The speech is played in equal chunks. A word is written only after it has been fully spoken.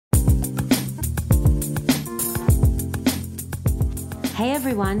Hey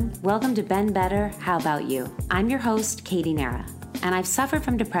everyone, welcome to Ben Better, How About You? I'm your host, Katie Nehra, and I've suffered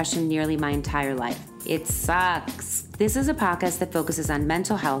from depression nearly my entire life. It sucks. This is a podcast that focuses on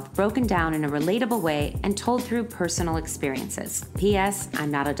mental health broken down in a relatable way and told through personal experiences. P.S. I'm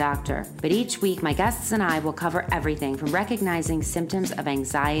not a doctor, but each week my guests and I will cover everything from recognizing symptoms of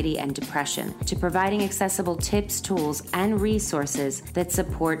anxiety and depression to providing accessible tips, tools, and resources that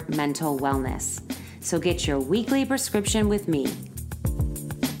support mental wellness. So get your weekly prescription with me.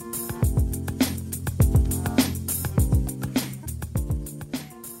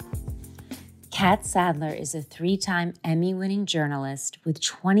 Catt Sadler is a 3-time Emmy-winning journalist with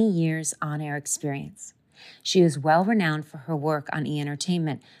 20 years on-air experience. She is well-renowned for her work on E!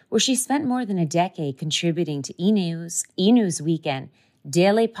 Entertainment, where she spent more than a decade contributing to E! News, E! News Weekend,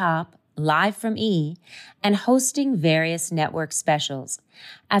 Daily Pop, Live from E! And hosting various network specials.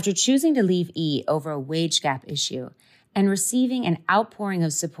 After choosing to leave E! Over a wage gap issue and receiving an outpouring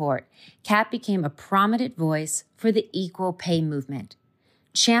of support, Catt became a prominent voice for the equal pay movement.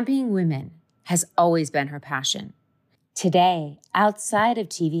 Championing women has always been her passion. Today, outside of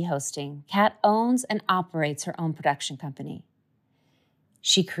TV hosting, Catt owns and operates her own production company.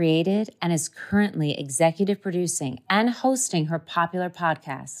 She created and is currently executive producing and hosting her popular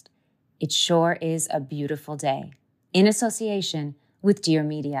podcast, It Sure Is a Beautiful Day, in association with Dear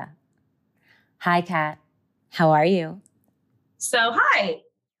Media. Hi, Catt. How are you? So, hi.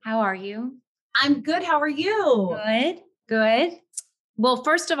 How are you? I'm good. How are you? Good. Well,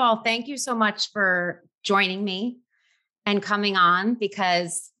 first of all, thank you so much for joining me and coming on,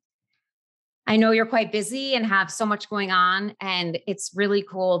 because I know you're quite busy and have so much going on. And it's really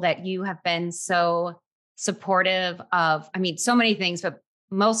cool that you have been so supportive of, so many things, but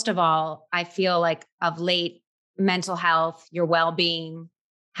most of all, I feel like of late, mental health, your well-being,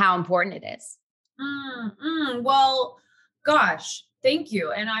 how important it is. Well, gosh, thank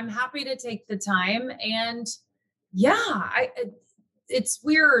you. And I'm happy to take the time. And yeah, it's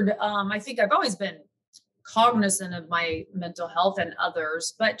weird. I think I've always been cognizant of my mental health and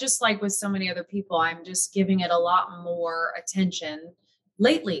others, but just like with so many other people, I'm just giving it a lot more attention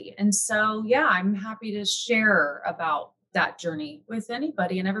lately. And so, yeah, I'm happy to share about that journey with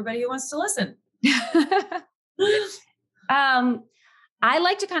anybody and everybody who wants to listen. I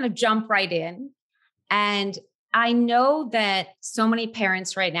like to kind of jump right in. And I know that so many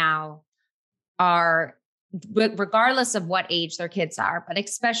parents right now are, regardless of what age their kids are, but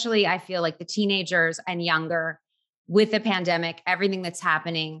especially I feel like the teenagers and younger, with the pandemic, everything that's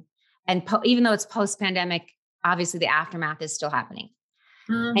happening. And even though it's post-pandemic, obviously the aftermath is still happening.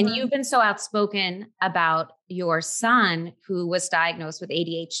 Mm-hmm. And you've been so outspoken about your son who was diagnosed with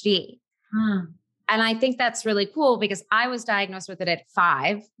ADHD. And I think that's really cool, because I was diagnosed with it at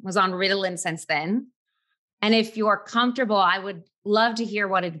 5, was on Ritalin since then. And if you're comfortable, I would love to hear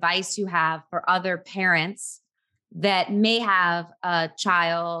what advice you have for other parents that may have a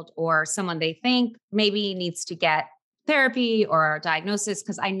child or someone they think maybe needs to get therapy or a diagnosis.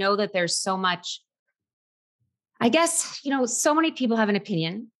 Because I know that there's so much, I guess, so many people have an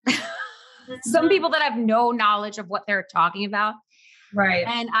opinion. Some people that have no knowledge of what they're talking about. Right.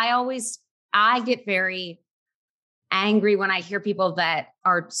 And I get very angry when I hear people that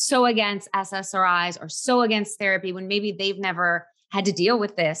are so against SSRIs or so against therapy when maybe they've never had to deal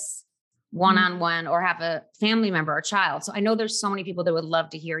with this one-on-one or have a family member or child. So I know there's so many people that would love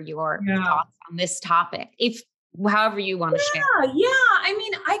to hear your thoughts on this topic, however you want to share. Yeah.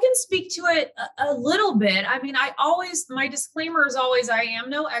 I can speak to it a little bit. My disclaimer is always, I am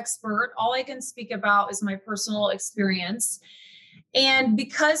no expert. All I can speak about is my personal experience. And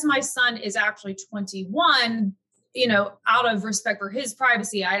because my son is actually 21, out of respect for his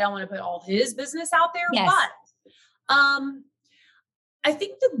privacy, I don't want to put all his business out there. Yes. But I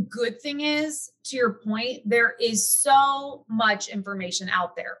think the good thing is, to your point, there is so much information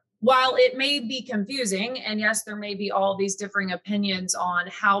out there. While it may be confusing, and yes, there may be all these differing opinions on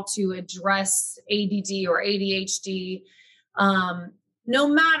how to address ADD or ADHD, no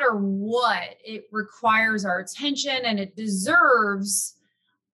matter what, it requires our attention, and it deserves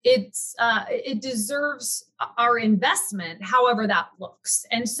our investment, however that looks.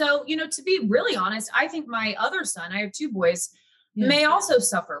 And so, to be really honest, I think my other son, I have 2 boys, may also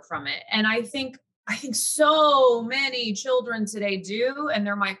suffer from it. And I think so many children today do, and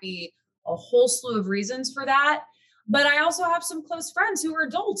there might be a whole slew of reasons for that. But I also have some close friends who are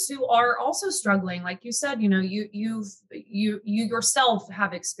adults who are also struggling. Like you said, you yourself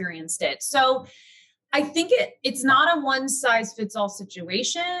have experienced it. So I think it's not a one size fits all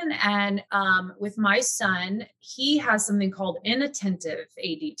situation. And with my son, he has something called inattentive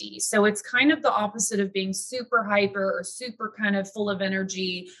ADD. So it's kind of the opposite of being super hyper or super kind of full of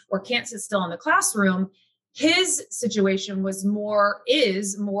energy or can't sit still in the classroom. His situation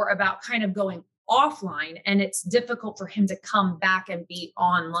is more about kind of going offline, and it's difficult for him to come back and be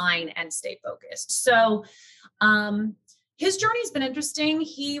online and stay focused. So, his journey's been interesting.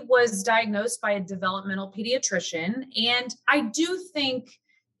 He was diagnosed by a developmental pediatrician, and I do think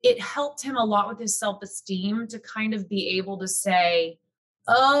it helped him a lot with his self-esteem to kind of be able to say,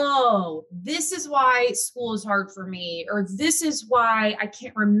 oh, this is why school is hard for me, or this is why I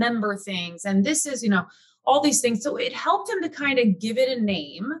can't remember things. And this is, all these things. So it helped him to kind of give it a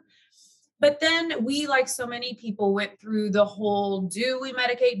name. But then we, like so many people, went through the whole, do we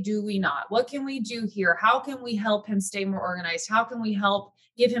medicate? Do we not? What can we do here? How can we help him stay more organized? How can we help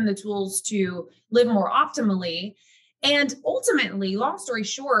give him the tools to live more optimally? And ultimately, long story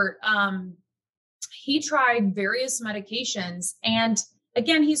short, he tried various medications. And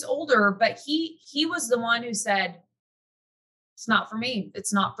again, he's older, but he was the one who said, it's not for me.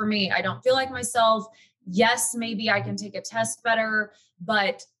 It's not for me. I don't feel like myself. Yes, maybe I can take a test better,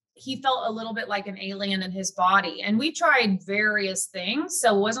 but he felt a little bit like an alien in his body. And we tried various things.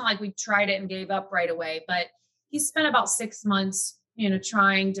 So it wasn't like we tried it and gave up right away, but he spent about 6 months,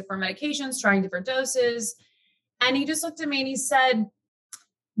 trying different medications, trying different doses. And he just looked at me and he said,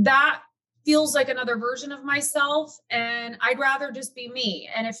 that feels like another version of myself. And I'd rather just be me.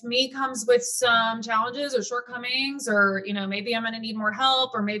 And if me comes with some challenges or shortcomings, or, maybe I'm going to need more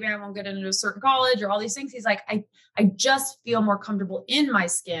help, or maybe I won't get into a certain college or all these things. He's like, I just feel more comfortable in my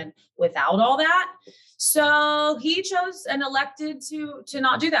skin without all that. So he chose and elected to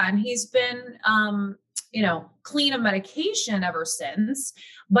not do that. And he's been, clean of medication ever since.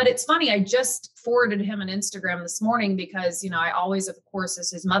 But it's funny, I just forwarded him an Instagram this morning because, I always, of course, as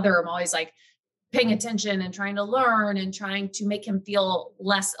his mother, I'm always like paying attention and trying to learn and trying to make him feel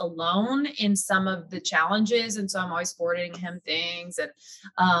less alone in some of the challenges. And so I'm always forwarding him things and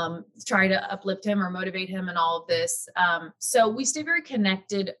try to uplift him or motivate him in all of this. So we stay very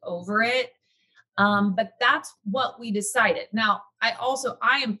connected over it. But that's what we decided. Now, I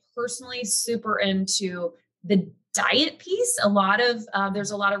am personally super into the diet piece.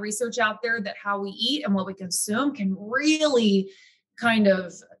 There's a lot of research out there that how we eat and what we consume can really kind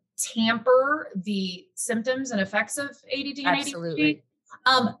of tamper the symptoms and effects of ADD and Absolutely.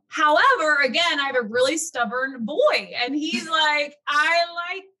 ADHD. However, again, I have a really stubborn boy, and he's like,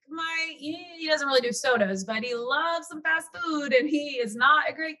 he doesn't really do sodas, but he loves some fast food, and he is not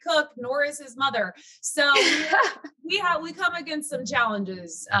a great cook, nor is his mother. So we come against some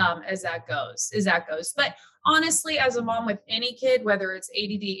challenges as that goes. But honestly, as a mom with any kid, whether it's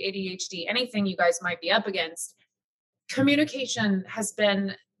ADD, ADHD, anything you guys might be up against, communication has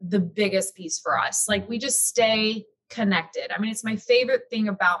been the biggest piece for us. Like, we just stay connected. I mean, it's my favorite thing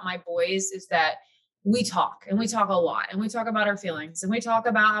about my boys is that we talk, and we talk a lot, and we talk about our feelings, and we talk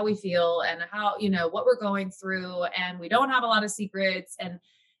about how we feel and how, what we're going through, and we don't have a lot of secrets. And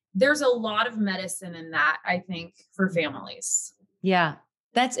there's a lot of medicine in that, I think, for families. Yeah.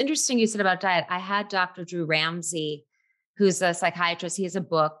 That's interesting you said about diet. I had Dr. Drew Ramsey, who's a psychiatrist. He has a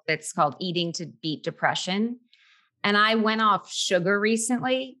book that's called Eating to Beat Depression. And I went off sugar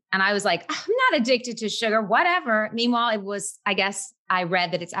recently, and I was like, I'm not addicted to sugar, whatever. Meanwhile, I guess I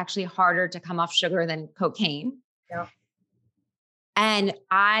read that it's actually harder to come off sugar than cocaine. Yeah. And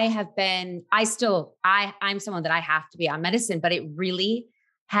I'm someone that I have to be on medicine, but it really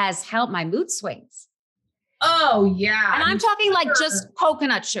has helped my mood swings. Oh yeah. And I'm talking like just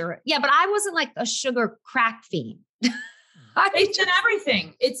coconut sugar. Yeah. But I wasn't like a sugar crack fiend. It's in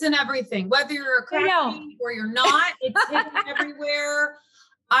everything. It's in everything. Whether you're a crack fiend or you're not, it's hidden everywhere.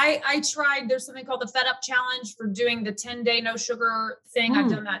 I tried, there's something called the Fed Up Challenge for doing the 10-day no sugar thing. I've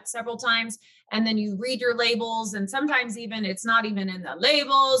done that several times. And then you read your labels, and sometimes even it's not even in the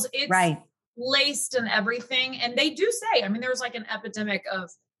labels. It's laced in everything. And they do say, I mean, there's like an epidemic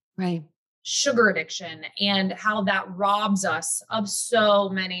of sugar addiction and how that robs us of so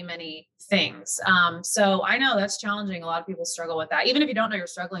many, many things. So I know that's challenging. A lot of people struggle with that. Even if you don't know you're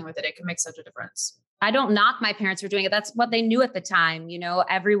struggling with it, it can make such a difference. I don't knock my parents for doing it. That's what they knew at the time.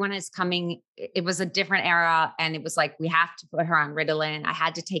 Everyone is coming. It was a different era. And it was like, we have to put her on Ritalin. I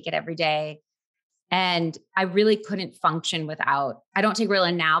had to take it every day. And I really couldn't function without, I don't take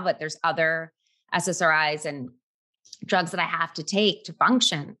Ritalin now, but there's other SSRIs and drugs that I have to take to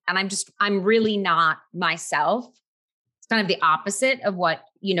function. And I'm really not myself. It's kind of the opposite of what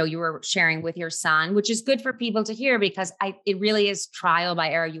you were sharing with your son, which is good for people to hear because it really is trial by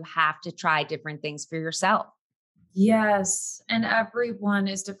error. You have to try different things for yourself. Yes. And everyone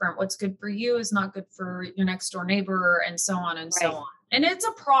is different. What's good for you is not good for your next door neighbor, and so on and so Right. on. And it's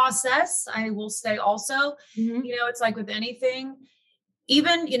a process. I will say also, Mhm. it's like with anything,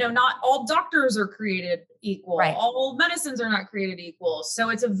 even, not all doctors are created equal. Right. All medicines are not created equal. So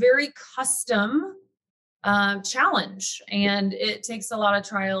it's a very custom challenge, and it takes a lot of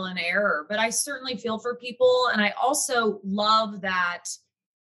trial and error. But I certainly feel for people. And I also love that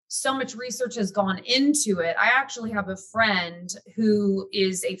so much research has gone into it. I actually have a friend who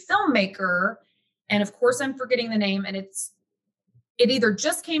is a filmmaker, and of course I'm forgetting the name, and it either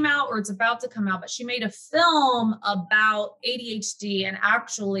just came out or it's about to come out, but she made a film about ADHD and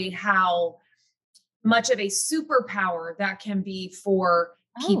actually how much of a superpower that can be for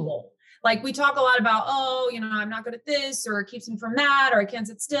people. Like we talk a lot about, I'm not good at this, or it keeps me from that, or I can't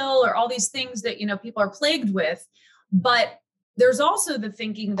sit still, or all these things that, people are plagued with. But there's also the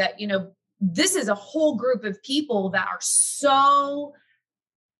thinking that, this is a whole group of people that are so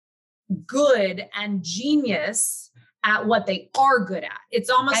good and genius at what they are good at. It's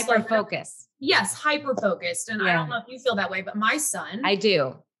almost Hyper focus. Yes, hyper focused. And I don't know if you feel that way, but my son. I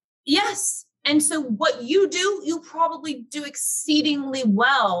do. Yes. And so what you do, you probably do exceedingly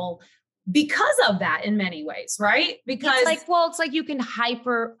well because of that in many ways, right? Because it's like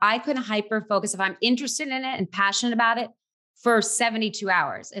I can hyper focus if I'm interested in it and passionate about it for 72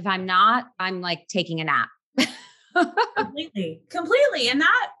 hours. If I'm not, I'm like taking a nap. Completely. And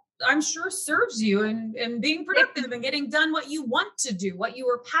that I'm sure serves you in being productive and getting done what you want to do, what you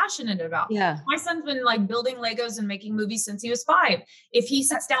were passionate about. Yeah. My son's been like building Legos and making movies since he was 5. If he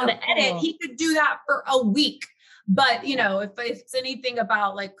sits down to edit, he could do that for a week. But, if it's anything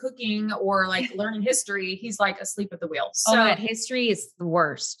about like cooking or like learning history, he's like asleep at the wheel. So history is the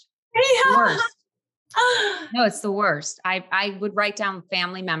worst. Yeah. The worst. No, it's the worst. I would write down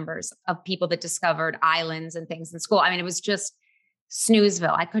family members of people that discovered islands and things in school. I mean, it was just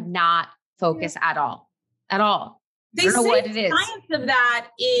snoozeville. I could not focus at all. I don't know what it is. The science of that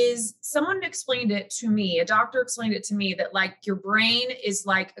is, someone explained it to me. A doctor explained it to me that like your brain is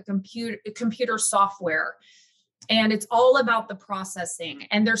like a computer software. And it's all about the processing.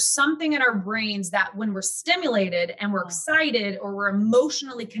 And there's something in our brains that when we're stimulated and we're excited or we're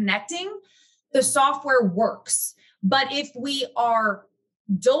emotionally connecting, the software works. But if we are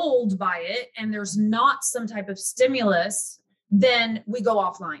dulled by it and there's not some type of stimulus, then we go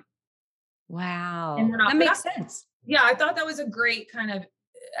offline. Wow. And we're not that makes sense. Yeah, I thought that was a great kind of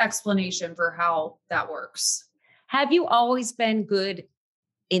explanation for how that works. Have you always been good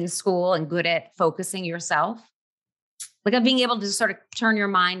in school and good at focusing yourself? Like of being able to sort of turn your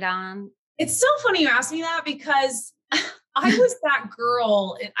mind on? It's so funny you asked me that because I was that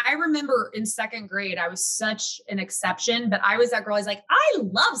girl. I remember in 2nd grade, I was such an exception, but I was that girl. I was like, I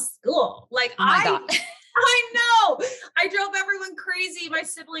love school. Like, oh my God. I know. I drove everyone crazy. My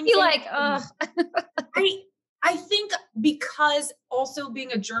siblings. You like, I think because also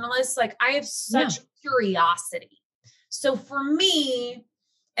being a journalist, like I have such curiosity. So for me,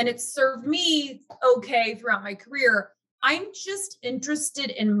 and it served me okay throughout my career, I'm just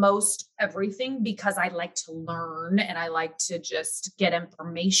interested in most everything because I like to learn and I like to just get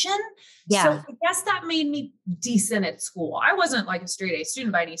information. Yeah. So I guess that made me decent at school. I wasn't like a straight A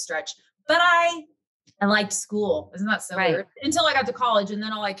student by any stretch, but I liked school. Isn't that so weird? Until I got to college, and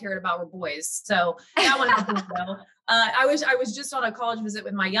then all I cared about were boys. So that went out the window. I was just on a college visit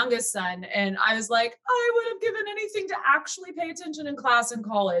with my youngest son, and I was like, I would have given anything to actually pay attention in class in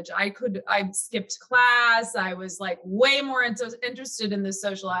college. I skipped class. I was like way more interested in the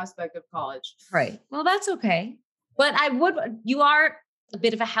social aspect of college. Right. Well, that's okay. But you are a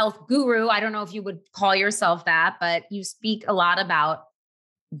bit of a health guru. I don't know if you would call yourself that, but you speak a lot about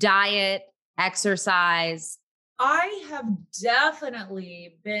diet, exercise. I have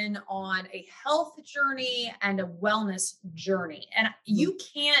definitely been on a health journey and a wellness journey. And you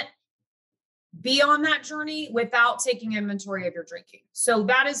can't be on that journey without taking inventory of your drinking. So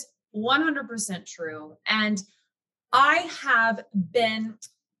that is 100% true. And I don't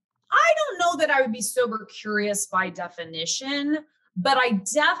know that I would be sober curious by definition, but I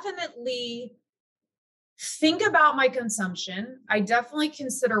definitely think about my consumption. I definitely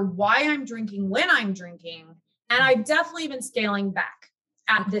consider why I'm drinking when I'm drinking. And I've definitely been scaling back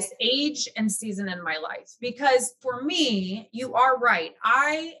at this age and season in my life, because for me, you are right.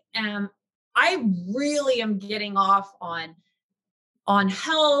 I really am getting off on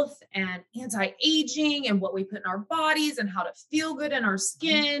health and anti-aging and what we put in our bodies and how to feel good in our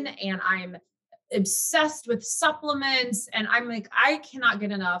skin. And I'm obsessed with supplements. And I'm like, I cannot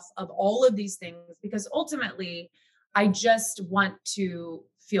get enough of all of these things because ultimately I just want to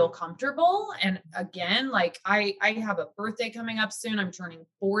feel comfortable. And again, like I have a birthday coming up soon. I'm turning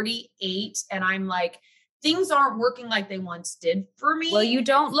 48 and I'm like, things aren't working like they once did for me. Well, you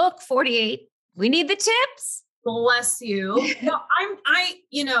don't look 48. We need the tips. Bless you.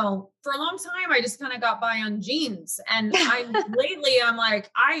 No, for a long time, I just kind of got by on jeans. And I'm like,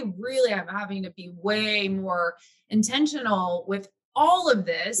 I really am having to be way more intentional with all of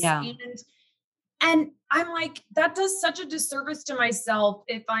this. Yeah. And I'm like, that does such a disservice to myself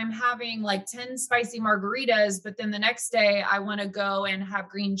if I'm having like 10 spicy margaritas, but then the next day I want to go and have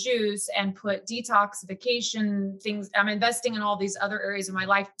green juice and put detoxification things. I'm investing in all these other areas of my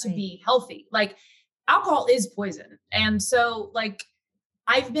life to be healthy. Like alcohol is poison. And so like,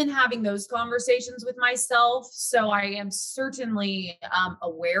 I've been having those conversations with myself. So I am certainly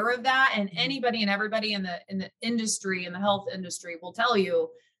aware of that. And anybody and everybody in the industry, in the health industry will tell you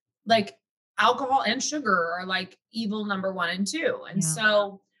like, alcohol and sugar are like evil number 1 and 2. And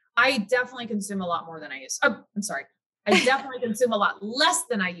so I definitely consume a lot more than I used. Oh, I'm sorry. I definitely consume a lot less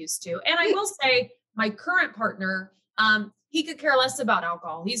than I used to. And I will say my current partner, he could care less about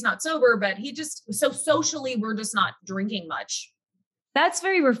alcohol. He's not sober, but so socially, we're just not drinking much. That's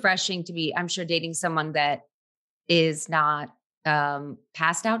very refreshing to be, I'm sure, dating someone that is not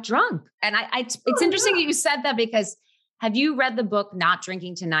passed out drunk. And it's interesting that you said that because have you read the book, Not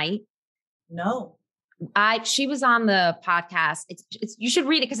Drinking Tonight? No. She was on the podcast. It's you should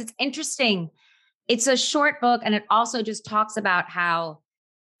read it because it's interesting. It's a short book and it also just talks about how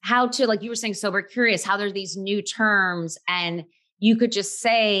to, like you were saying, sober curious, how there's these new terms. And you could just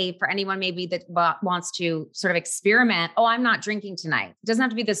say for anyone maybe that wants to sort of experiment, oh, I'm not drinking tonight. It doesn't have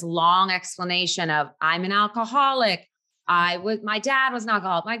to be this long explanation of I'm an alcoholic. My dad was an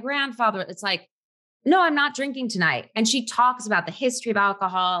alcoholic. My grandfather, it's like, no, I'm not drinking tonight. And she talks about the history of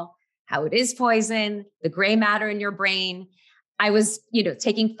alcohol, how it is poison, the gray matter in your brain. I was,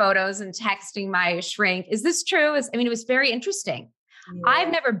 taking photos and texting my shrink. Is this true? It was very interesting. Yeah.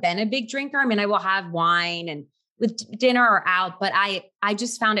 I've never been a big drinker. I will have wine and with dinner or out, but I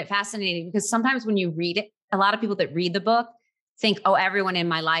just found it fascinating because sometimes when you read it, a lot of people that read the book think, oh, everyone in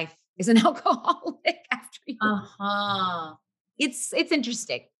my life is an alcoholic after you. Uh-huh. It's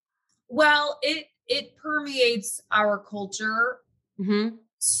interesting. Well, it permeates our culture. Mm-hmm.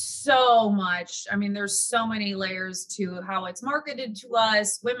 So much. There's so many layers to how it's marketed to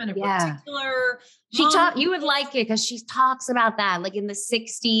us, women in particular. You would like it because she talks about that. Like in the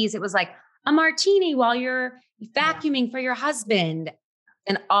 60s, it was like a martini while you're vacuuming for your husband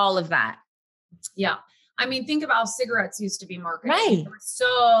and all of that. Yeah. Think about how cigarettes used to be marketed. Right. They were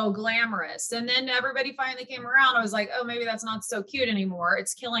so glamorous. And then everybody finally came around. I was like, oh, maybe that's not so cute anymore.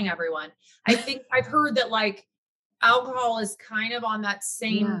 It's killing everyone. I think I've heard that like alcohol is kind of on that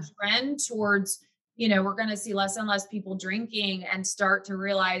same trend towards, we're going to see less and less people drinking and start to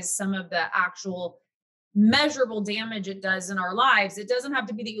realize some of the actual measurable damage it does in our lives. It doesn't have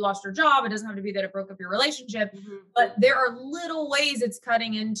to be that you lost your job. It doesn't have to be that it broke up your relationship, but there are little ways it's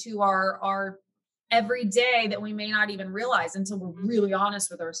cutting into our everyday that we may not even realize until we're really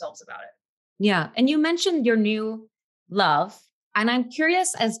honest with ourselves about it. Yeah. And you mentioned your new love, and I'm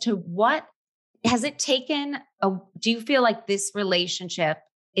curious as to what has it taken? Do you feel like this relationship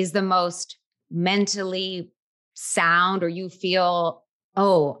is the most mentally sound, or you feel,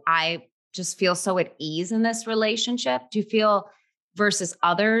 oh, I just feel so at ease in this relationship? Do you feel versus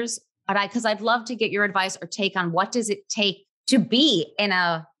others? Because I'd love to get your advice or take on what does it take to be in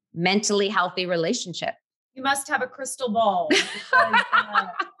a mentally healthy relationship? You must have a crystal ball. Because,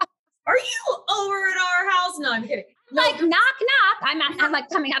 are you over at our house? No, I'm kidding. No, like knock, knock. I'm like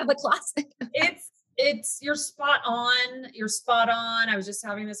coming out of the closet. It's you're spot on. You're spot on. I was just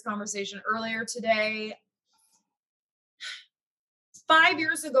having this conversation earlier today. 5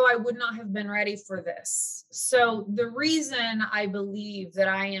 years ago, I would not have been ready for this. So the reason I believe that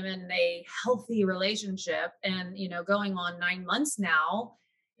I am in a healthy relationship and, going on 9 months now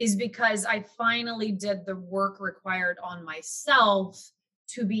is because I finally did the work required on myself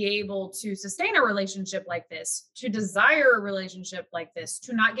to be able to sustain a relationship like this, to desire a relationship like this,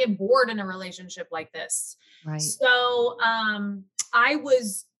 to not get bored in a relationship like this. Right. So I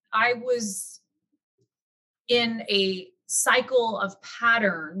was in a cycle of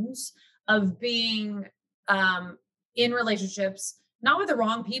patterns of being in relationships, not with the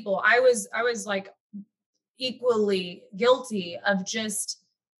wrong people. I was like equally guilty of just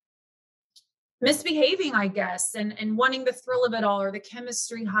misbehaving, I guess, and wanting the thrill of it all, or the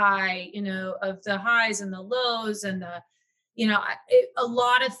chemistry high, of the highs and the lows and the a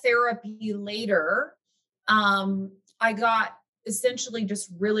lot of therapy later, I got essentially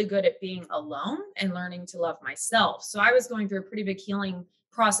just really good at being alone and learning to love myself. So I was going through a pretty big healing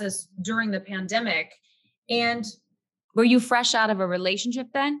process during the pandemic. And were you fresh out of a relationship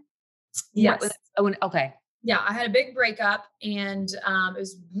then? yes. Okay. Yeah, I had a big breakup, and it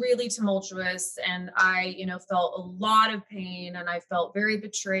was really tumultuous, and I, felt a lot of pain, and I felt very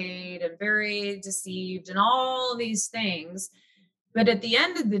betrayed and very deceived and all these things. But at the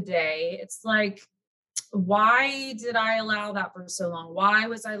end of the day, it's like, why did I allow that for so long? Why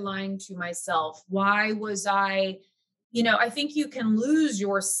was I lying to myself? Why was I think you can lose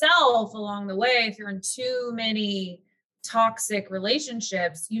yourself along the way if you're in too many toxic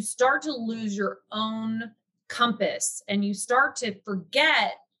relationships. You start to lose your own compass, and you start to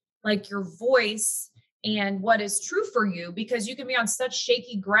forget like your voice and what is true for you, because you can be on such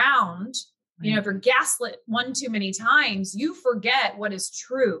shaky ground. Right. If you're gaslit one too many times, you forget what is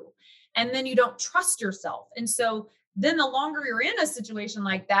true, and then you don't trust yourself. And so then the longer you're in a situation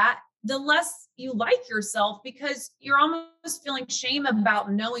like that, the less you like yourself, because you're almost feeling shame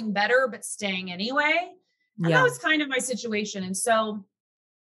about knowing better but staying anyway. And that was kind of my situation. And so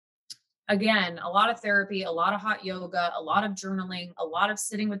again, a lot of therapy, a lot of hot yoga, a lot of journaling, a lot of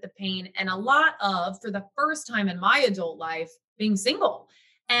sitting with the pain, and a lot of, for the first time in my adult life, being single.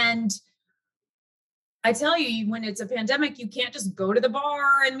 And I tell you, when it's a pandemic, you can't just go to the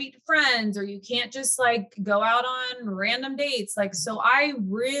bar and meet friends, or you can't just like go out on random dates. Like, so I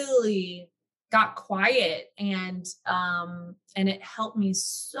really got quiet, and it helped me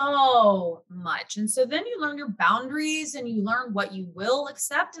so much. And so then you learn your boundaries, and you learn what you will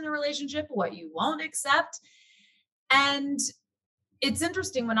accept in a relationship, what you won't accept. And it's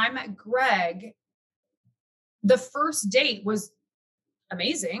interesting, when I met Greg, the first date was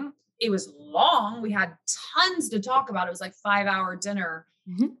amazing. It was long. We had tons to talk about. It was like 5-hour dinner.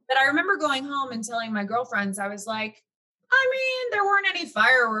 Mm-hmm. But I remember going home and telling my girlfriends, I was like, there weren't any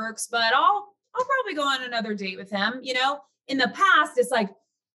fireworks, but I'll probably go on another date with him. In the past, it's like,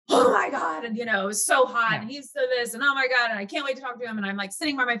 oh my God. And, it was so hot, and he's so this, and oh my God. And I can't wait to talk to him. And I'm like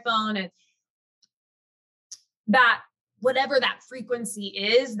sitting by my phone, and that, whatever that frequency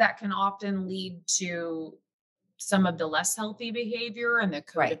is, that can often lead to some of the less healthy behavior and the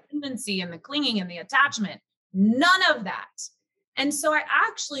codependency and the clinging and the attachment. None of that. And so I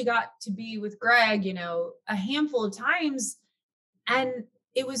actually got to be with Greg, a handful of times, and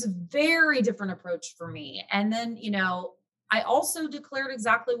it was a very different approach for me. And then, I also declared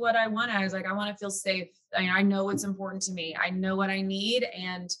exactly what I wanted. I was like, I want to feel safe. I know what's important to me. I know what I need.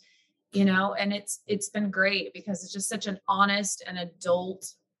 And, and it's been great, because it's just such an honest and adult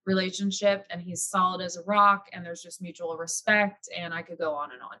relationship, and he's solid as a rock, and there's just mutual respect, and I could go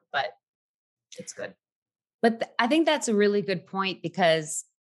on and on, but it's good. But I think that's a really good point, because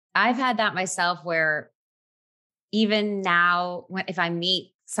I've had that myself, where even now, if I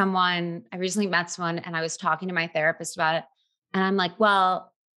meet someone, I recently met someone, and I was talking to my therapist about it, and I'm like,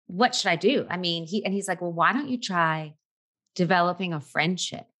 well, what should I do? He's like, well, why don't you try developing a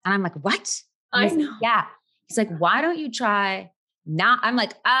friendship? And I'm like, what? I know. Yeah. He's like, why don't you try not? I'm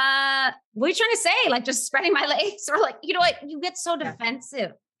like, what are you trying to say? Like, just spreading my legs? Or like, you know what? You get so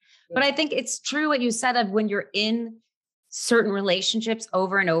defensive. But I think it's true what you said, of when you're in certain relationships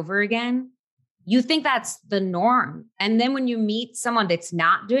over and over again, you think that's the norm. And then when you meet someone that's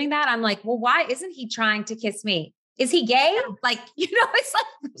not doing that, I'm like, well, why isn't he trying to kiss me? Is he gay? Like, it's like,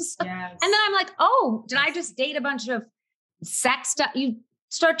 yes. And then I'm like, oh, did I just date a bunch of sex stuff? You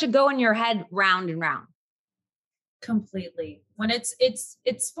start to go in your head round and round. Completely. When it's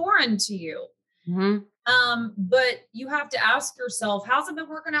foreign to you. Mm-hmm. But you have to ask yourself, how's it been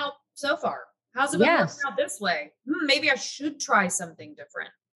working out so far? How's it been working out this way? Maybe I should try something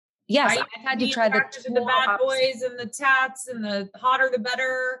different. Yes, I've had to try the bad boys and the tats, and the hotter the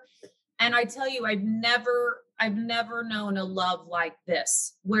better. And I tell you, I've never known a love like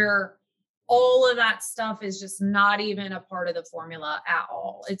this, where all of that stuff is just not even a part of the formula at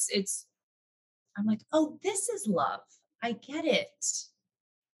all. I'm like, oh, this is love. I get it.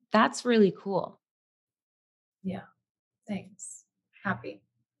 That's really cool. Yeah. Thanks. Happy.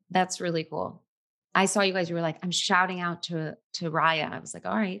 That's really cool. I saw you guys, you were like, I'm shouting out to Raya. I was like,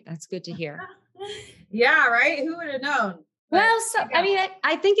 all right, that's good to hear. Yeah. Right. Who would have known? Well, so,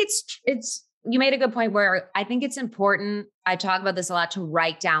 I think it's, you made a good point, where I think it's important. I talk about this a lot, to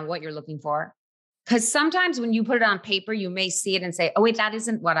write down what you're looking for. Because sometimes when you put it on paper, you may see it and say, oh, wait, that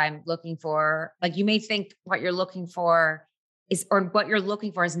isn't what I'm looking for. Like, you may think what you're looking for is, or what you're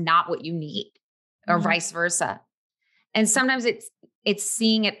looking for is not what you need, or vice versa. And sometimes it's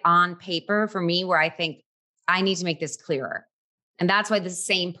seeing it on paper for me, where I think, I need to make this clearer. And that's why the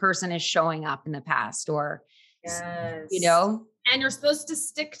same person is showing up in the past or, you Yes. know, And you're supposed to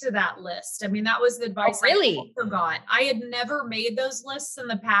stick to that list. I mean, that was the advice really? I forgot. I had never made those lists in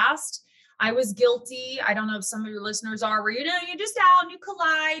the past. I was guilty. I don't know if some of your listeners are where, you're just out and you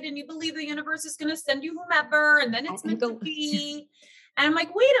collide and you believe the universe is going to send you whomever, and then it's meant to be. And I'm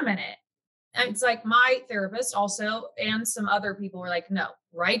like, wait a minute. And it's like my therapist also, and some other people were like, no,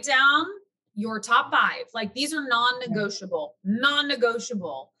 write down your top 5. Like these are non-negotiable,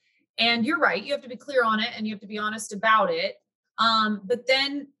 non-negotiable. And you're right. You have to be clear on it and you have to be honest about it. But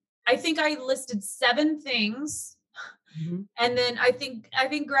then I think I listed 7 things. Mm-hmm. And then I think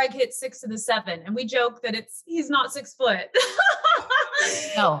Greg hit 6 of the 7. And we joke that he's not 6 foot.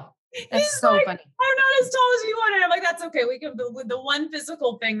 No, that's he's so like, funny. I'm not as tall as you want. And I'm like, that's okay. We can, with the one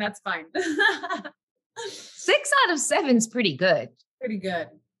physical thing, that's fine. 6 out of 7 is pretty good. Pretty good.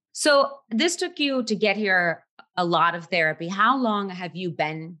 So this took you to get here a lot of therapy. How long have you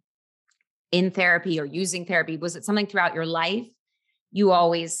been in therapy or using therapy? Was it something throughout your life you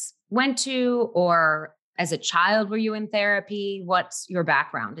always went to, or as a child, were you in therapy? What's your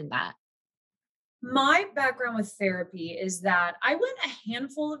background in that? My background with therapy is that I went a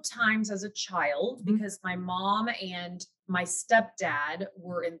handful of times as a child because my mom and my stepdad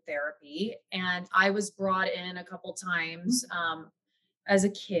were in therapy, and I was brought in a couple times as a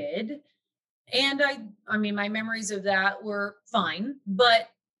kid. And I mean, my memories of that were fine, but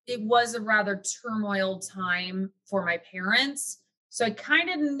it was a rather turmoil time for my parents. So I kind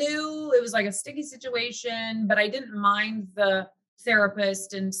of knew it was like a sticky situation, but I didn't mind the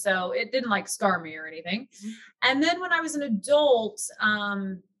therapist. And so it didn't like scar me or anything. And then when I was an adult,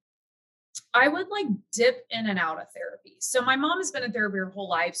 I would like dip in and out of therapy. So my mom has been in therapy her whole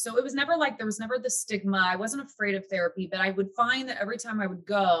life. So it was never like, there was never the stigma. I wasn't afraid of therapy, but I would find that every time I would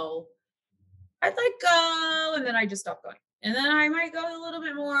go, I'd like go, and then I just stopped going. And then I might go a little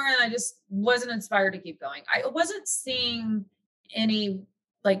bit more, and I just wasn't inspired to keep going. I wasn't seeing any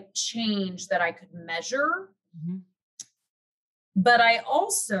like change that I could measure. But I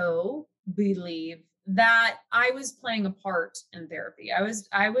also believe that I was playing a part in therapy. I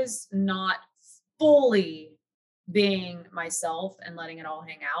was not fully being myself and letting it all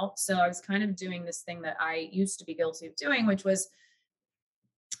hang out. So I was kind of doing this thing that I used to be guilty of doing, which was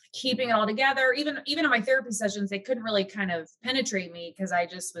keeping it all together. Even in my therapy sessions, they couldn't really kind of penetrate me because I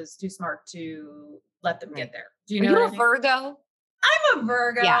just was too smart to let them get there. Do you know? Are you a Virgo? I'm a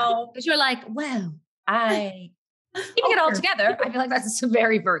Virgo. Yeah. Because you're like, well, keeping it all together. I feel like that's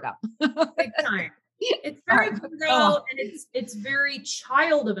very Virgo. Big time. It's very Virgo, and it's very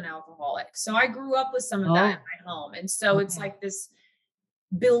child of an alcoholic. So I grew up with some of that in my home. And so it's like this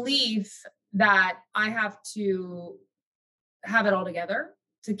belief that I have to have it all together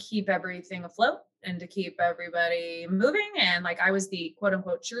to keep everything afloat and to keep everybody moving. And like, I was the quote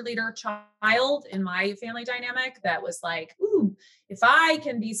unquote cheerleader child in my family dynamic that was like, ooh, if I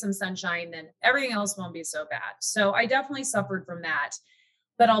can be some sunshine, then everything else won't be so bad. So I definitely suffered from that.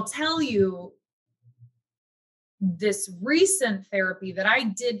 But I'll tell you, this recent therapy that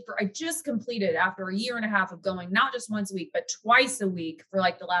I just completed after a year and a half of going, not just once a week, but twice a week for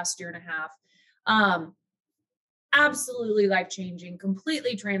like the last year and a half. Absolutely life-changing,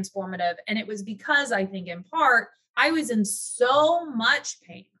 completely transformative. And it was because I think in part, I was in so much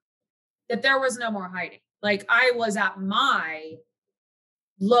pain that there was no more hiding. Like I was at my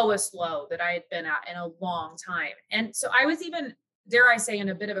lowest low that I had been at in a long time. And so I was even, dare I say, in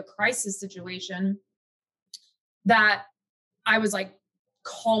a bit of a crisis situation that I was like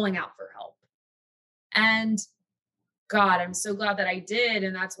calling out for help. And God, I'm so glad that I did.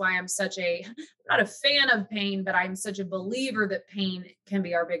 And that's why I'm not a fan of pain, but I'm such a believer that pain can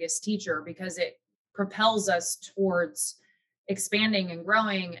be our biggest teacher because it propels us towards expanding and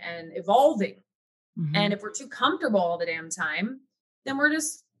growing and evolving. And if we're too comfortable all the damn time, then we're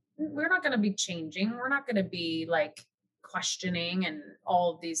not going to be changing. We're not going to be like questioning and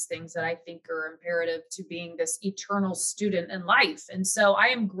all of these things that I think are imperative to being this eternal student in life. And so I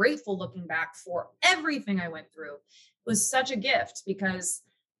am grateful looking back for everything I went through. It was such a gift because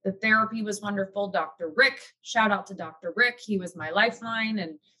the therapy was wonderful. Dr. Rick, shout out to Dr. Rick. He was my lifeline.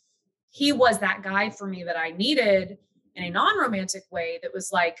 And he was that guy for me that I needed in a non-romantic way that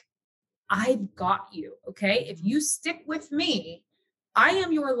was like, I've got you. Okay. If you stick with me, I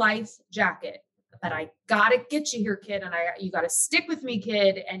am your life jacket, but I got to get you here, kid. And you got to stick with me,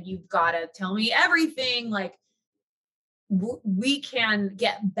 kid. And you've got to tell me everything. Like we can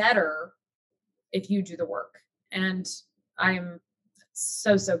get better if you do the work. And I'm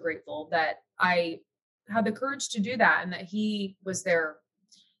so, so grateful that I had the courage to do that and that he was there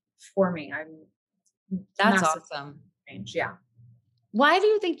for me. I'm That's Massive awesome. change. Yeah. Why do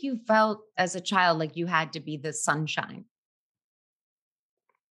you think you felt as a child like you had to be the sunshine?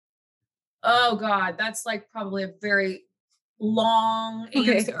 Oh God, that's like probably a very long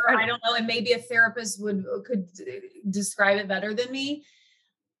Okay. answer. I don't know. And maybe a therapist could describe it better than me.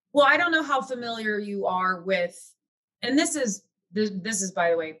 Well, I don't know how familiar you are with, and this is,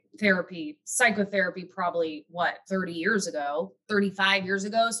 by the way, psychotherapy, probably what, 30 years ago, 35 years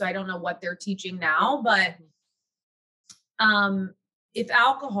ago. So I don't know what they're teaching now, but if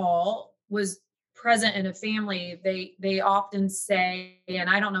alcohol was present in a family, they often say, and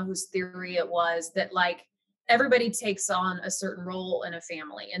I don't know whose theory it was, that like everybody takes on a certain role in a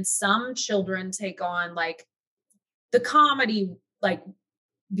family, and some children take on like the comedy like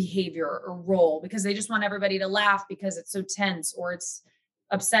behavior or role because they just want everybody to laugh because it's so tense or it's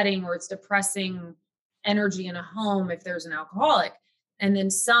upsetting or it's depressing energy in a home if there's an alcoholic. And then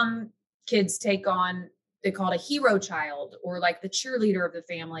some kids take on, they call it a hero child, or like the cheerleader of the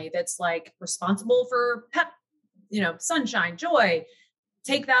family that's like responsible for sunshine, joy,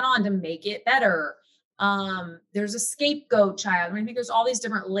 take that on to make it better. There's a scapegoat child. I mean, I think there's all these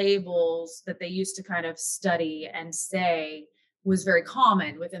different labels that they used to kind of study and say was very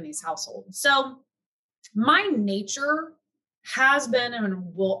common within these households. So my nature has been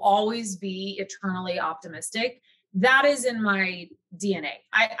and will always be eternally optimistic. That is in my DNA.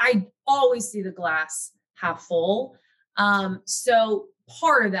 I always see the glass half full. So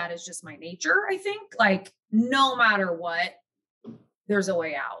part of that is just my nature, I think. Like, no matter what, there's a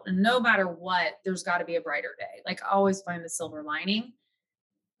way out. And no matter what, there's got to be a brighter day. Like, I always find the silver lining.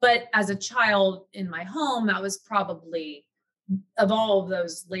 But as a child in my home, that was probably, of all of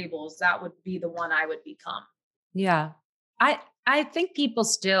those labels, that would be the one I would become. Yeah. I think people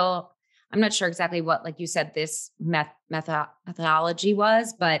still, I'm not sure exactly what, like you said, this methodology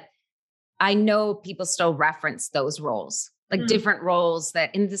was, but I know people still reference those roles, like different roles,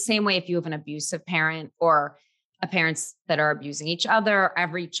 that in the same way, if you have an abusive parent or a parents that are abusing each other,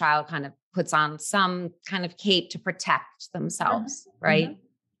 every child kind of puts on some kind of cape to protect themselves. Mm-hmm. Right. Mm-hmm.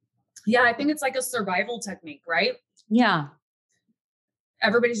 Yeah. I think it's like a survival technique, right? Yeah.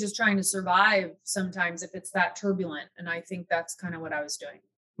 Everybody's just trying to survive sometimes if it's that turbulent. And I think that's kind of what I was doing.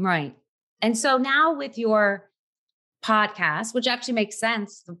 Right. And so now with your podcast, which actually makes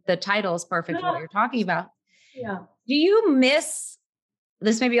sense, the title is perfect for what you're talking about. Yeah. Do you miss,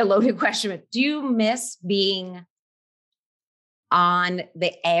 this may be a loaded question, but do you miss being on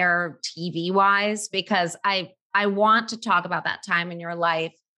the air TV wise? Because I want to talk about that time in your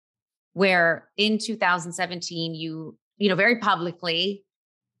life where in 2017, you very publicly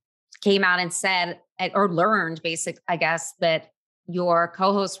came out and said, or learned I guess, that your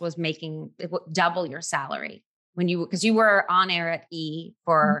co-host was making double your salary because you were on air at E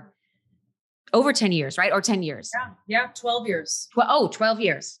for over 10 years, right? Or 10 years. Yeah. 12 years. 12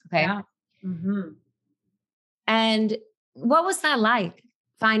 years. Okay. Yeah. Mm-hmm. And what was that like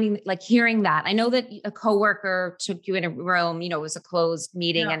hearing that? I know that a coworker took you in a room, it was a closed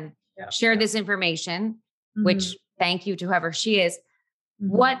meeting and shared this information, which thank you to whoever she is.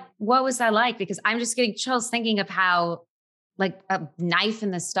 What was that like? Because I'm just getting chills thinking of how, like, a knife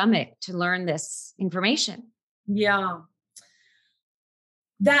in the stomach to learn this information. Yeah.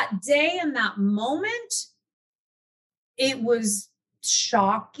 That day and that moment, it was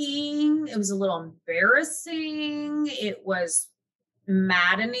shocking. It was a little embarrassing. It was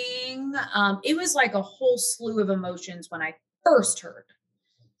maddening. It was like a whole slew of emotions when I first heard.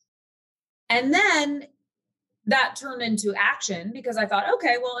 And then that turned into action because I thought,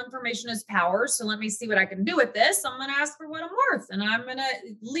 okay, well, information is power. So let me see what I can do with this. I'm going to ask for what I'm worth. And I'm going to at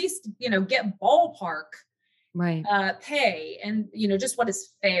least, get ballpark pay and, just what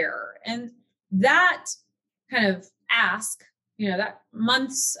is fair. And that kind of ask, that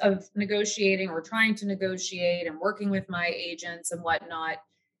months of negotiating or trying to negotiate and working with my agents and whatnot,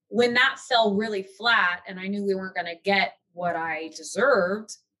 when that fell really flat and I knew we weren't going to get what I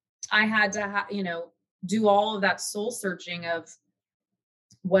deserved, I had to, do all of that soul searching of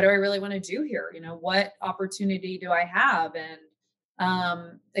what do I really want to do here? What opportunity do I have?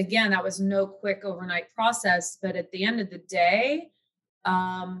 And again, that was no quick overnight process, but at the end of the day,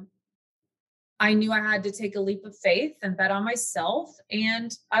 I knew I had to take a leap of faith and bet on myself,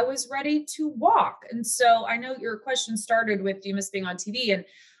 and I was ready to walk. And so I know your question started with, do you miss being on TV? And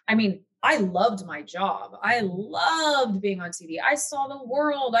I mean, I loved my job. I loved being on TV. I saw the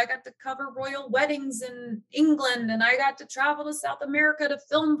world. I got to cover royal weddings in England, and I got to travel to South America to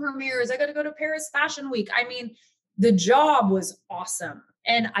film premieres. I got to go to Paris Fashion Week. I mean, the job was awesome.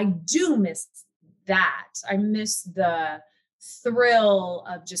 And I do miss that. I miss the thrill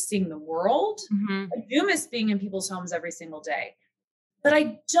of just seeing the world. Mm-hmm. I do miss being in people's homes every single day, but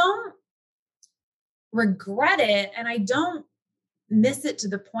I don't regret it. And I don't miss it to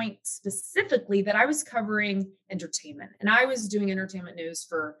the point specifically that I was covering entertainment and I was doing entertainment news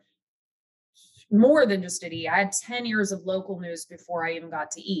for more than just at E. I had 10 years of local news before I even got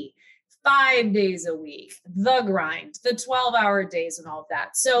to E. 5 days a week, the grind, the 12-hour days and all of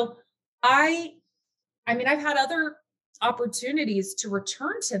that. So I mean, I've had other opportunities to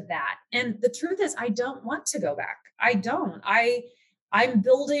return to that. And the truth is, I don't want to go back. I don't. I'm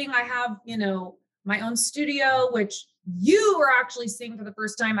building, I have, my own studio, which you are actually seeing for the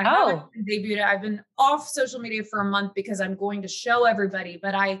first time. I haven't debuted it. I've been off social media for a month because I'm going to show everybody,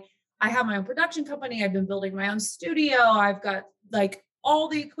 but I have my own production company. I've been building my own studio. I've got like all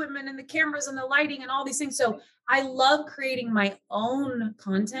the equipment and the cameras and the lighting and all these things. So I love creating my own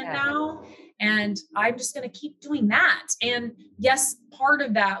content now. And I'm just going to keep doing that. And yes, part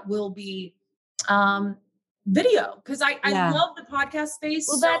of that will be video, because I love the podcast space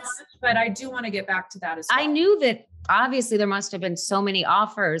so much, but I do want to get back to that as well. I knew that obviously there must have been so many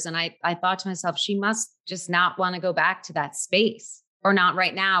offers. And I thought to myself, she must just not want to go back to that space, or not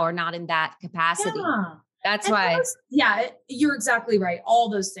right now, or not in that capacity. Yeah. That's why. You're exactly right. All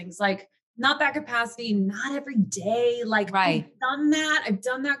those things, like not that capacity, not every day. Like I've done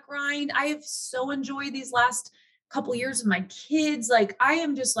that grind. I have so enjoyed these last couple years with my kids. Like I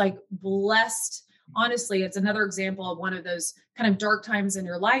am just like blessed. Honestly, it's another example of one of those kind of dark times in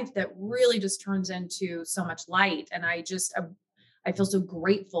your life that really just turns into so much light. And I feel so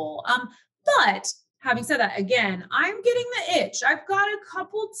grateful. But having said that, again, I'm getting the itch. I've got a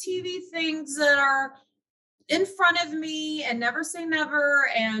couple TV things that are in front of me, and never say never.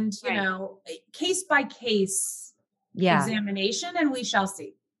 And, case by case examination, and we shall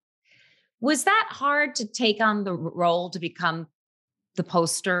see. Was that hard to take on the role to become the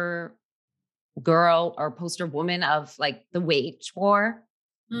poster girl or poster woman of like the wage war?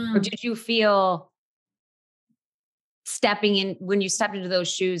 Or did you feel when you stepped into those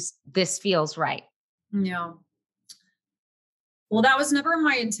shoes, this feels right? Yeah. Well, that was never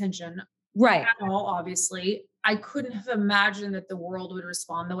my intention. Right. At all, obviously. I couldn't have imagined that the world would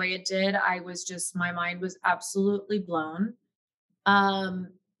respond the way it did. My mind was absolutely blown.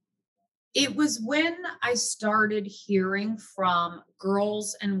 It was when I started hearing from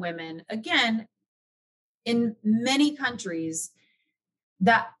girls and women, again, in many countries,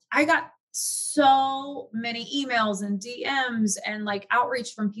 that I got so many emails and DMs and like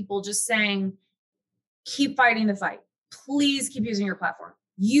outreach from people just saying, keep fighting the fight. Please keep using your platform.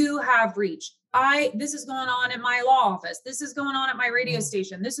 You have reach. This is going on in my law office. This is going on at my radio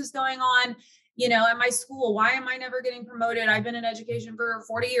station. This is going on, at my school. Why am I never getting promoted? I've been in education for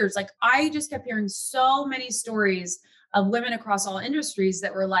 40 years. Like I just kept hearing so many stories of women across all industries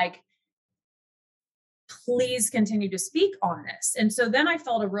that were like, please continue to speak on this. And so then I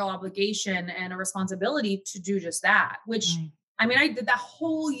felt a real obligation and a responsibility to do just that, which I did that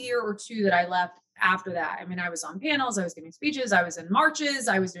whole year or two that I left after that. I was on panels, I was giving speeches, I was in marches,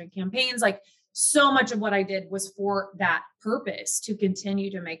 I was doing campaigns. Like so much of what I did was for that purpose, to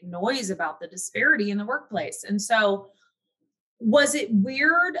continue to make noise about the disparity in the workplace. And so was it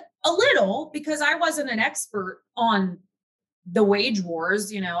weird? A little, because I wasn't an expert on the wage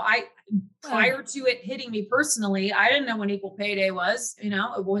wars. Prior to it hitting me personally, I didn't know when equal pay day was,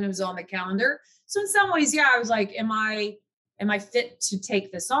 when it was on the calendar. So in some ways, I was like, am I fit to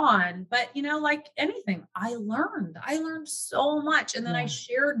take this on? But, like anything, I learned so much. And then I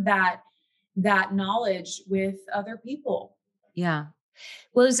shared that knowledge with other people. Yeah.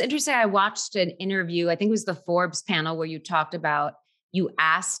 Well, it was interesting. I watched an interview, I think it was the Forbes panel, where you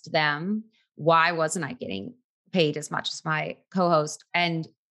asked them, why wasn't I getting paid as much as my co-host? And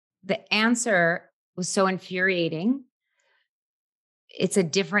the answer was so infuriating. It's a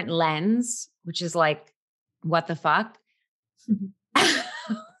different lens, which is like, what the fuck?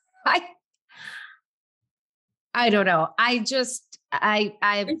 I don't know. It's just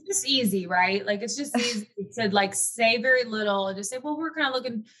easy, right? Like, it's just easy to like say very little and just say, well, we're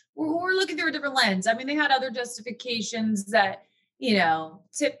looking through a different lens. They had other justifications that,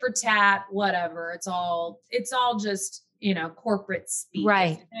 tit for tat, whatever. It's all just, corporate speak.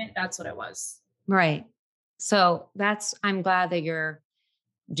 Right. That's what it was. Right. So I'm glad that you're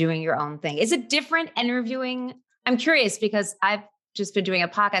doing your own thing. Is it different interviewing? I'm curious because I've just been doing a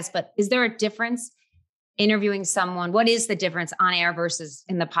podcast, but is there a difference interviewing someone? What is the difference on air versus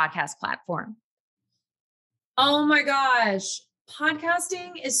in the podcast platform? Oh my gosh.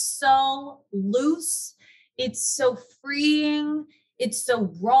 Podcasting is so loose. It's so freeing. It's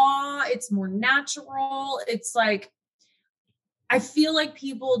so raw. It's more natural. It's like, I feel like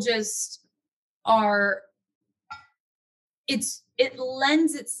people just are, it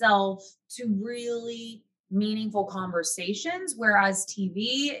lends itself to really meaningful conversations, whereas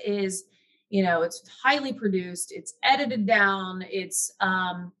TV is, it's highly produced, it's edited down,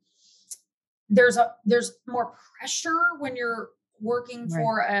 there's more pressure when you're working Right.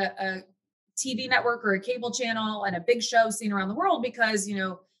 for a TV network or a cable channel and a big show seen around the world, because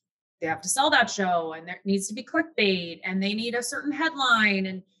they have to sell that show and there needs to be clickbait and they need a certain headline.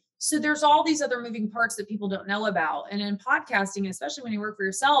 And so there's all these other moving parts that people don't know about. And in podcasting, especially when you work for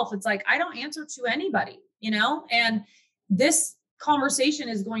yourself, it's like, I don't answer to anybody, and this conversation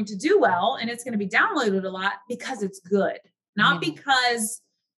is going to do well and it's going to be downloaded a lot because it's good, not because,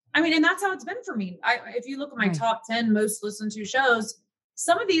 and that's how it's been for me. If you look at my top 10 most listened to shows,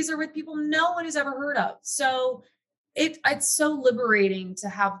 some of these are with people no one has ever heard of. So it's so liberating to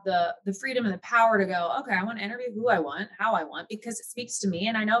have the freedom and the power to go, okay, I want to interview who I want, how I want, because it speaks to me.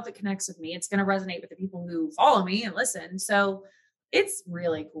 And I know if it connects with me, it's going to resonate with the people who follow me and listen. So it's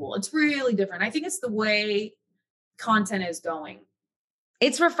really cool. It's really different. I think it's the way content is going.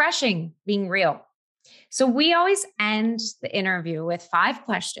 It's refreshing being real. So we always end the interview with 5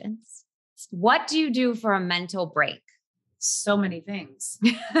 questions. What do you do for a mental break? So many things.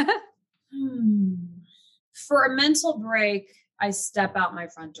 For a mental break, I step out my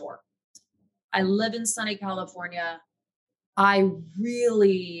front door. I live in sunny California. I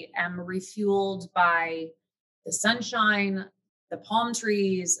really am refueled by the sunshine, the palm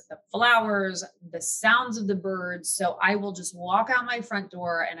trees, the flowers, the sounds of the birds. So I will just walk out my front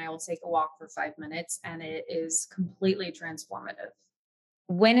door and I will take a walk for 5 minutes, and it is completely transformative.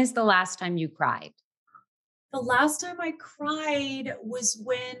 When is the last time you cried? The last time I cried was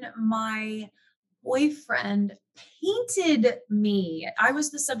when my boyfriend painted me. I was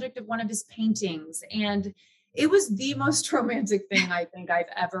the subject of one of his paintings, and it was the most romantic thing I think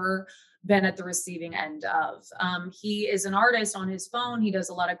I've ever been at the receiving end of. He is an artist on his phone. He does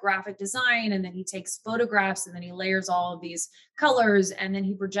a lot of graphic design, and then he takes photographs, and then he layers all of these colors, and then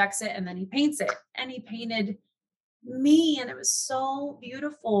he projects it, and then he paints it. And he painted me, and it was so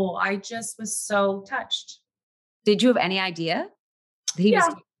beautiful. I just was so touched. Did you have any idea? He's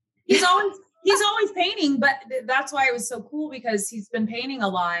always painting, but that's why it was so cool, because he's been painting a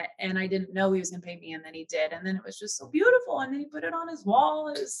lot and I didn't know he was going to paint me. And then he did. And then it was just so beautiful. And then he put it on his wall.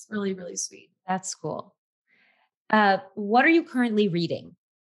 It was really, really sweet. That's cool. What are you currently reading?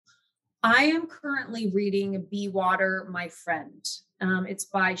 I am currently reading Be Water, My Friend. It's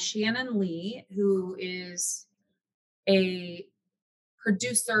by Shannon Lee, who is a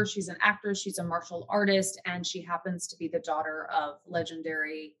producer. She's an actress. She's a martial artist. And she happens to be the daughter of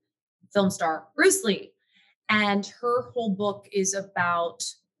legendary film star Bruce Lee. And her whole book is about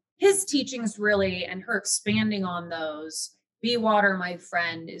his teachings, really, and her expanding on those. Be Water, My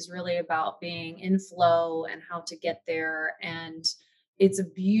Friend is really about being in flow and how to get there. And it's a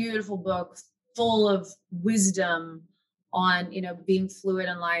beautiful book full of wisdom on, being fluid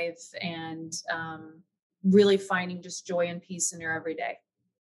in life and really finding just joy and peace in your everyday.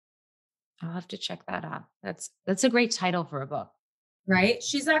 I'll have to check that out. That's a great title for a book. Right?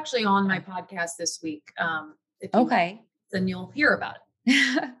 She's actually on my podcast this week. Then you'll hear about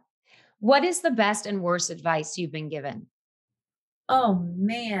it. What is the best and worst advice you've been given? Oh,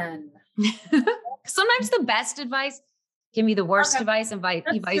 man. Sometimes the best advice can be the worst advice and vice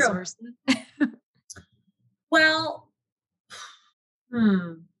versa. Well,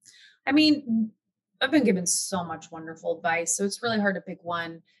 I've been given so much wonderful advice, so it's really hard to pick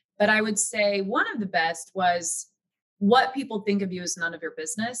one. But I would say one of the best was, what people think of you is none of your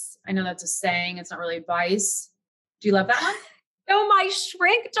business. I know that's a saying. It's not really advice. Do you love that one? Oh, my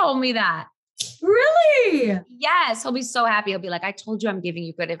shrink told me that. Really? Yes. He'll be so happy. He'll be like, I told you I'm giving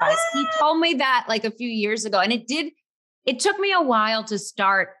you good advice. He told me that like a few years ago. And it took me a while to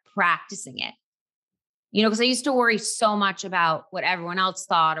start practicing it, because I used to worry so much about what everyone else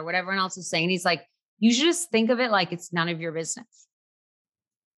thought or what everyone else was saying. He's like, you should just think of it like it's none of your business.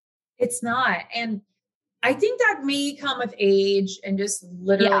 It's not. And I think that may come with age and just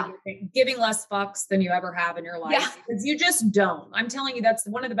literally giving less fucks than you ever have in your life. Because you just don't. I'm telling you, that's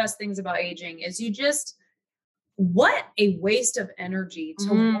one of the best things about aging is what a waste of energy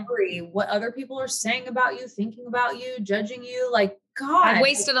to worry what other people are saying about you, thinking about you, judging you. Like, God. I've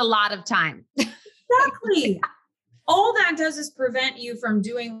wasted a lot of time. Exactly. All that does is prevent you from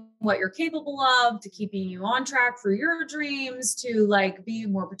doing what you're capable of, to keeping you on track for your dreams, to like be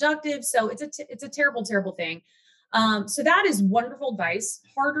more productive. So it's a terrible, terrible thing. So that is wonderful advice,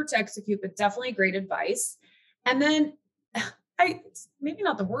 harder to execute, but definitely great advice. And then maybe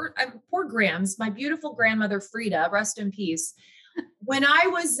not the word, poor Grams, my beautiful grandmother, Frida, rest in peace, when I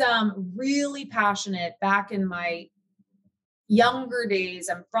was really passionate back in my younger days,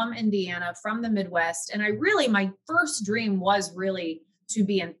 I'm from Indiana, from the Midwest. And my first dream was really to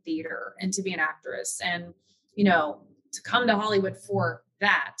be in theater and to be an actress and, to come to Hollywood for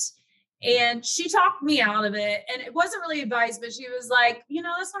that. And she talked me out of it. And it wasn't really advice, but she was like,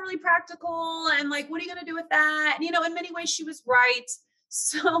 that's not really practical. And like, what are you going to do with that? And, in many ways she was right.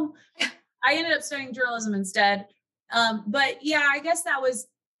 So I ended up studying journalism instead. But yeah, I guess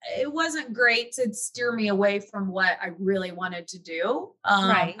it wasn't great to steer me away from what I really wanted to do.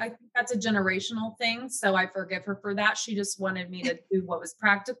 Right. I think that's a generational thing. So I forgive her for that. She just wanted me to do what was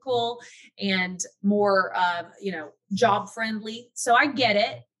practical and more, job friendly. So I get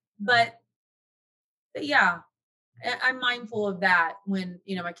it, but yeah, I'm mindful of that when,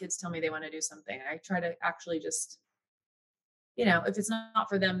 my kids tell me they want to do something. I try to actually just, if it's not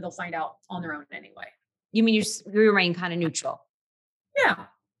for them, they'll find out on their own anyway. You mean you remain kind of neutral? Yeah.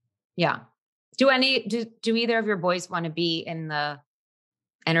 Yeah. Do either of your boys want to be in the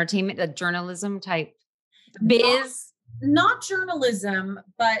entertainment, the journalism type biz? Not journalism,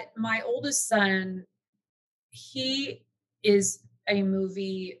 but my oldest son, he is a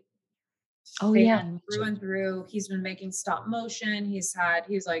movie fan through and through. He's been making stop motion. He's had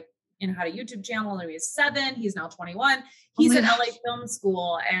a YouTube channel when he was 7. He's now 21. He's in LA film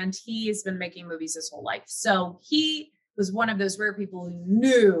school and he's been making movies his whole life. So he was one of those rare people who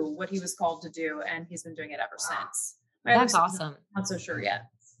knew what he was called to do. And he's been doing it ever since. That's awesome. Not so sure yet.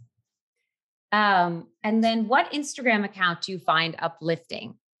 And then what Instagram account do you find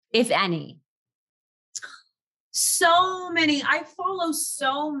uplifting, if any? So many. I follow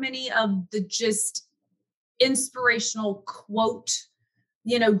so many of the just inspirational quote,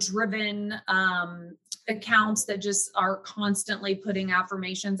 driven accounts that just are constantly putting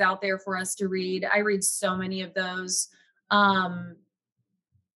affirmations out there for us to read. I read so many of those.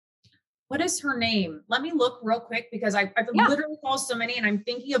 What is her name? Let me look real quick because I've literally followed so many and I'm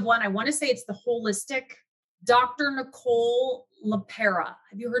thinking of one. I want to say it's the holistic Dr. Nicole LaPera.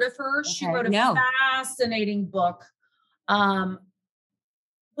 Have you heard of her? Okay, she wrote a fascinating book. What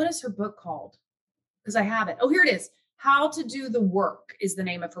is her book called? Because I have it. Oh, here it is. How to Do the Work is the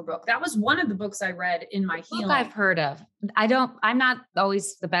name of her book. That was one of the books I read in my healing. I've heard of. I'm not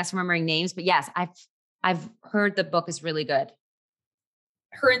always the best remembering names, but yes, I've heard the book is really good.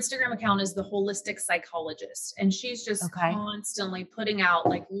 Her Instagram account is The Holistic Psychologist. And she's just constantly putting out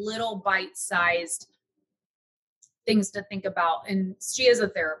like little bite-sized things to think about. And she is a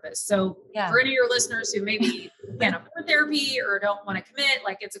therapist. So for any of your listeners who maybe can't afford therapy or don't want to commit,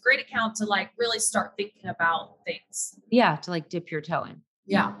 like it's a great account to like really start thinking about things. Yeah. To like dip your toe in.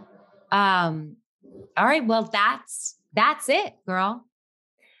 Yeah. All right. Well, that's it, girl.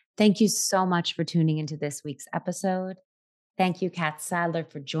 Thank you so much for tuning into this week's episode. Thank you, Catt Sadler,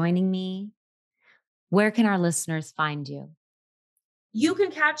 for joining me. Where can our listeners find you? You can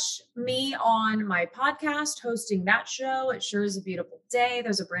catch me on my podcast hosting that show. It Sure Is a Beautiful Day.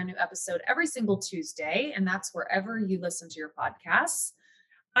 There's a brand new episode every single Tuesday, and that's wherever you listen to your podcasts.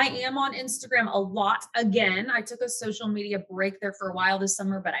 I am on Instagram a lot. Again, I took a social media break there for a while this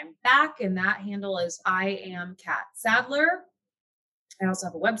summer, but I'm back, and that handle is I am Catt Sadler. I also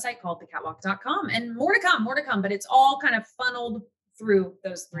have a website called thecatwalk.com and more to come, but it's all kind of funneled through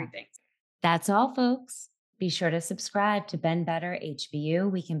those 3 things. That's all, folks. Be sure to subscribe to Ben Better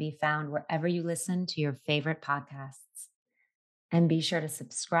HBU. We can be found wherever you listen to your favorite podcasts. And be sure to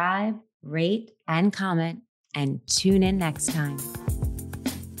subscribe, rate, and comment, and tune in next time.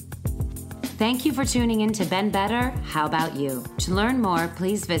 Thank you for tuning in to Ben Better, How About You? To learn more,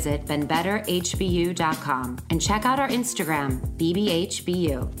 please visit benbetterhbu.com and check out our Instagram,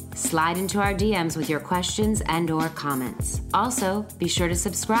 BBHBU. Slide into our DMs with your questions and/or comments. Also, be sure to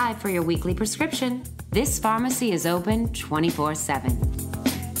subscribe for your weekly prescription. This pharmacy is open 24/7.